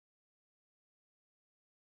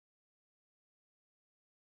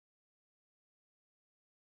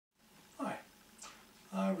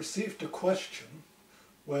I received a question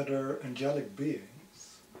whether angelic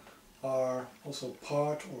beings are also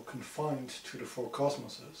part or confined to the four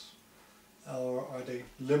cosmoses, or are they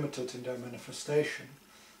limited in their manifestation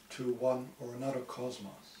to one or another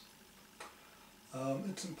cosmos.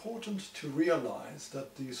 It's important to realize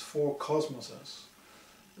that these four cosmoses,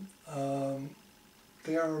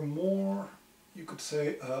 they are more, you could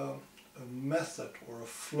say, a method or a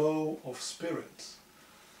flow of spirits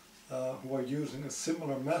who are using a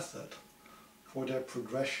similar method for their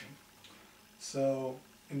progression. So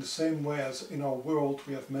in the same way as in our world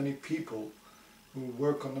we have many people who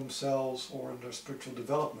work on themselves or on their spiritual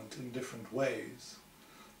development in different ways,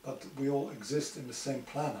 but we all exist in the same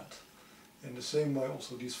planet. In the same way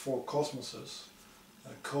also these four cosmoses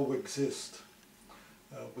coexist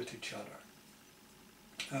with each other.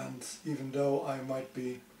 And even though I might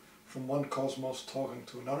be from one cosmos talking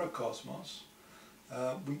to another cosmos,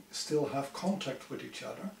 we still have contact with each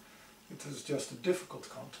other. It is just a difficult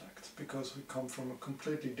contact because we come from a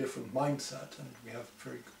completely different mindset and we have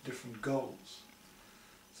very different goals.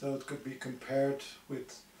 So it could be compared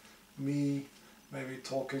with me maybe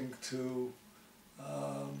talking to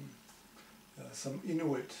some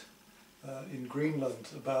Inuit in Greenland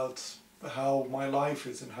about how my life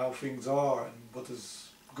is and how things are and what is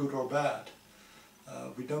good or bad.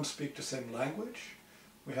 We don't speak the same language.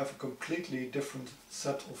 We have a completely different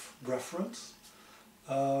set of reference.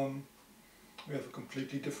 We have a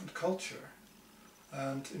completely different culture.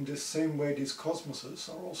 And in this same way these cosmoses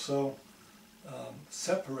are also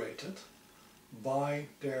separated by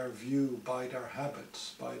their view, by their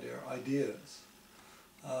habits, by their ideas.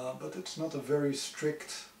 But it's not a very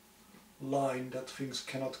strict line that things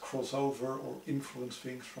cannot cross over or influence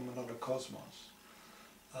things from another cosmos.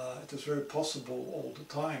 It is very possible all the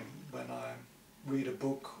time when I read a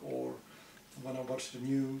book or when I watch the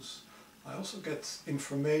news. I also get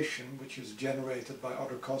information which is generated by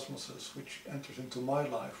other cosmoses, which enters into my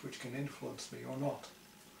life, which can influence me or not.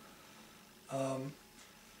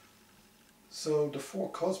 So the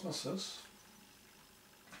four cosmoses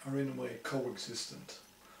are in a way coexistent,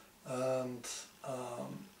 and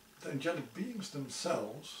the angelic beings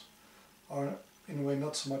themselves are in a way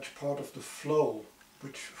not so much part of the flow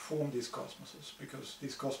which form these cosmoses, because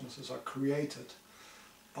these cosmoses are created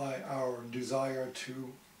by our desire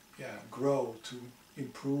to grow, to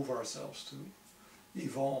improve ourselves, to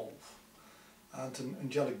evolve. And an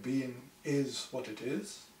angelic being is what it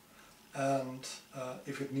is, and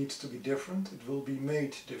if it needs to be different, it will be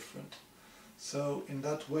made different. So in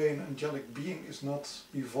that way an angelic being is not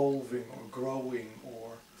evolving or growing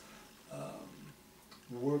or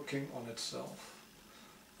working on itself.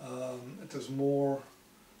 It is more,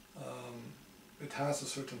 it has a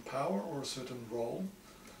certain power or a certain role,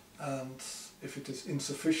 and if it is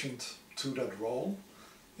insufficient to that role,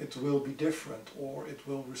 it will be different, or it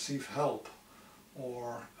will receive help,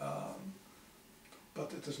 or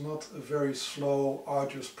but it is not a very slow,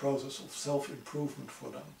 arduous process of self-improvement for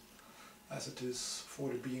them, as it is for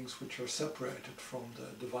the beings which are separated from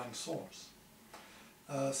the divine source.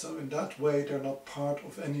 So in that way they're not part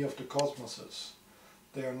of any of the cosmoses.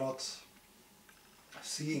 They are not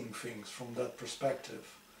seeing things from that perspective.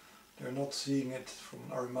 They're not seeing it from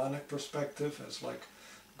an Ahrimanic perspective, as like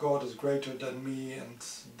God is greater than me and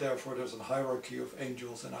therefore there's a hierarchy of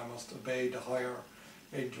angels and I must obey the higher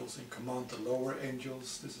angels and command the lower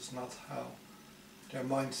angels. This is not how their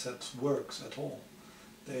mindset works at all.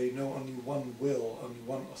 They know only one will, only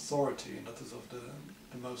one authority, and that is of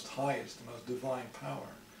the most highest, the most divine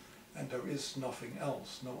power. And there is nothing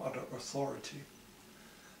else, no other authority.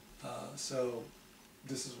 So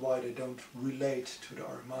this is why they don't relate to the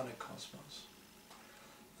Ahrimanic cosmos.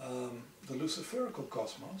 The Luciferical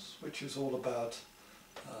cosmos, which is all about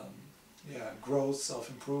growth,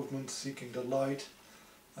 self-improvement, seeking the light,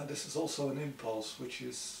 and this is also an impulse which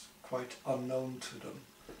is quite unknown to them.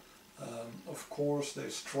 Of course they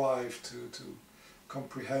strive to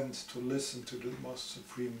comprehend, to listen to the most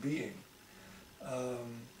supreme being,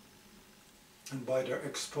 and by their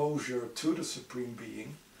exposure to the supreme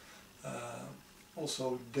being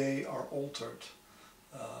also they are altered.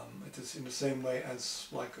 It is in the same way as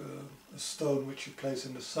like a stone which you place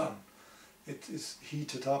in the sun. It is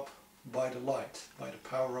heated up by the light, by the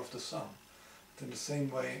power of the sun. In the same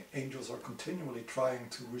way angels are continually trying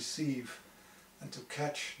to receive and to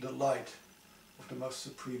catch the light of the most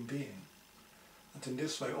supreme being. And in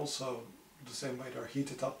this way also, the same way they're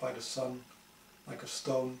heated up by the sun like a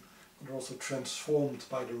stone, and they're also transformed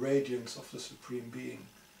by the radiance of the supreme being.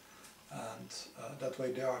 And that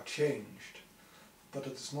way they are changed. But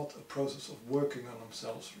it is not a process of working on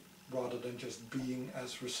themselves, rather than just being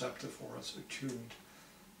as receptive or as attuned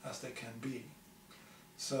as they can be.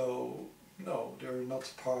 So no, they're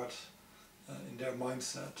not part in their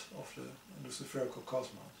mindset of the Luciferical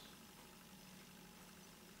cosmos.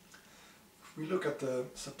 If we look at the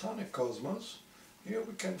Satanic cosmos, here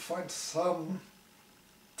we can find some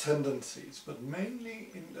tendencies, but mainly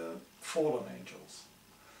in the fallen angels.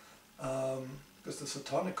 Because the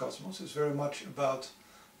Satanic cosmos is very much about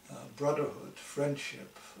brotherhood,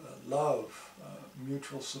 friendship, love,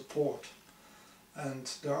 mutual support.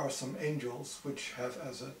 And there are some angels which have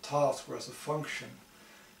as a task or as a function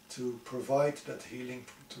to provide that healing,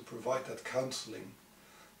 to provide that counseling,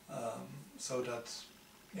 so that,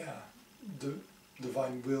 yeah, the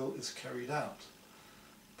divine will is carried out.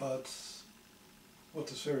 But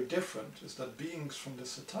what is very different is that beings from the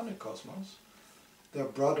Satanic cosmos, their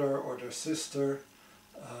brother or their sister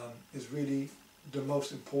is really the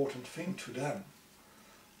most important thing to them.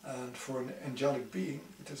 And for an angelic being,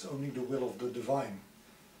 it is only the will of the divine.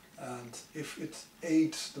 And if it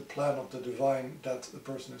aids the plan of the divine that the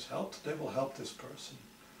person is helped, they will help this person.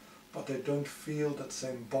 But they don't feel that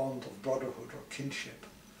same bond of brotherhood or kinship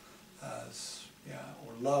as,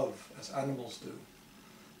 or love as animals do.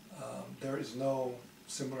 There is no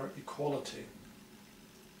similar equality.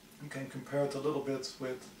 You can compare it a little bit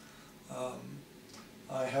with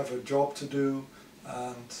I have a job to do,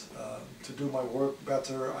 and to do my work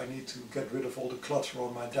better I need to get rid of all the clutter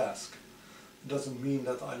on my desk. It doesn't mean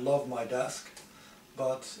that I love my desk,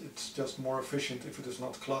 but it's just more efficient if it is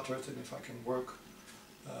not cluttered and if I can work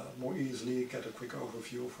more easily, get a quick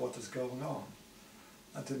overview of what is going on.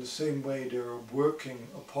 And in the same way they're working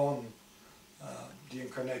upon the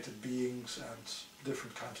incarnated beings and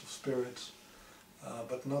different kinds of spirits,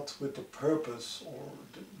 but not with the purpose or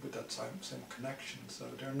with that same connection. So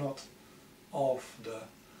they're not of the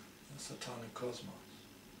Satanic cosmos.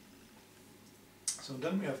 So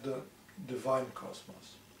then we have the divine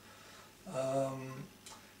cosmos.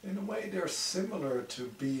 In a way they're similar to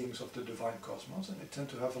beings of the divine cosmos, and they tend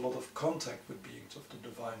to have a lot of contact with beings of the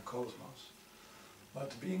divine cosmos.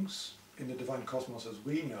 But beings in the divine cosmos as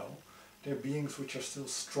we know, they're beings which are still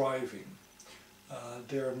striving.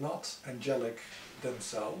 They're not angelic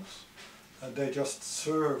themselves. They just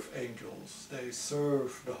serve angels, they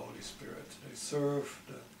serve the Holy Spirit, they serve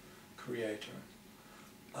the Creator.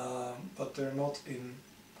 But they're not in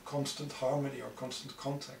constant harmony or constant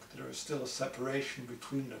contact. There is still a separation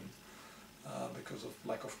between them because of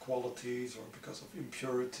lack of qualities, or because of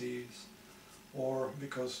impurities, or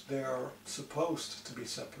because they are supposed to be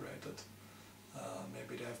separated.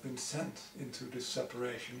 Maybe they have been sent into this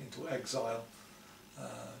separation, into exile,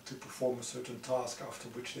 to perform a certain task after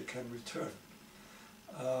which they can return.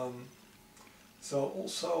 So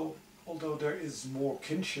also, although there is more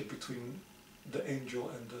kinship between the angel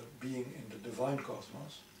and the being in the divine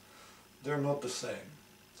cosmos, they're not the same.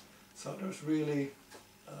 So there's really,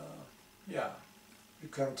 you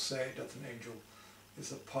can't say that an angel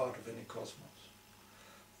is a part of any cosmos.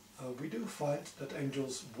 We do find that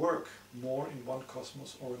angels work more in one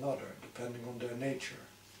cosmos or another, depending on their nature.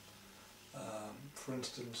 For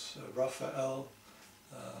instance, Raphael,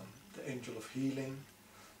 the angel of healing,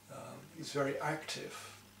 is very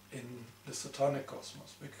active in the Satanic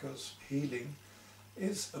cosmos, because healing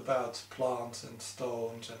is about plants and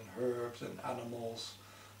stones and herbs and animals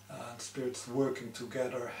and spirits working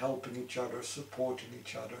together, helping each other, supporting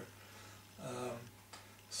each other.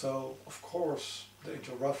 So of course the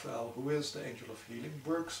angel Raphael, who is the angel of healing,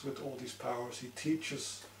 works with all these powers. He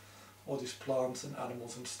teaches all these plants and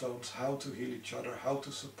animals and stones how to heal each other, how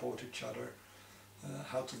to support each other,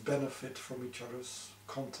 how to benefit from each other's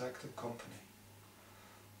contact and company.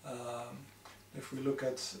 If we look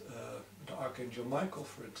at the Archangel Michael,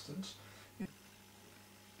 for instance,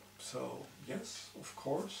 so yes, of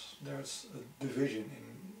course, there's a division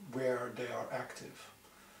in where they are active,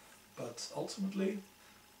 but ultimately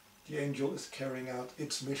the angel is carrying out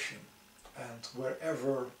its mission, and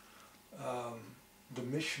wherever the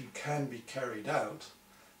mission can be carried out,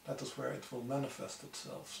 that is where it will manifest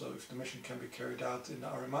itself. So if the mission can be carried out in the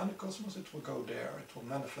Ahrimanic cosmos, it will go there, it will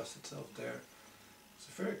manifest itself there.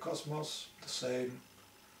 Etheric cosmos, the same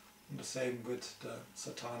with the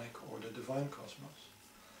Satanic or the divine cosmos.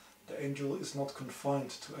 The angel is not confined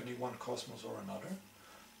to any one cosmos or another,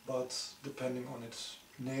 but depending on its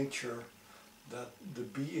nature, that the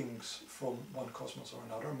beings from one cosmos or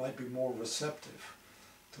another might be more receptive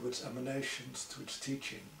to its emanations, to its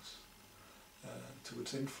teachings, to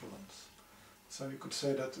its influence. So you could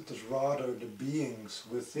say that it is rather the beings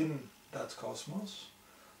within that cosmos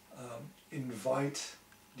invite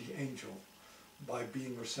the angel by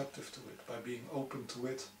being receptive to it, by being open to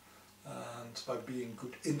it, and by being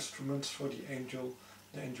good instruments for the angel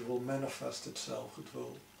the angel will manifest itself, it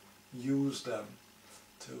will use them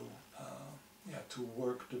to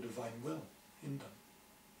work the divine will in them.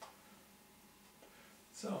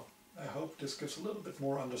 So, I hope this gives a little bit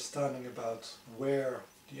more understanding about where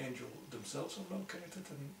the angel themselves are located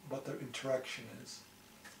and what their interaction is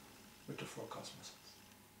with the four cosmoses.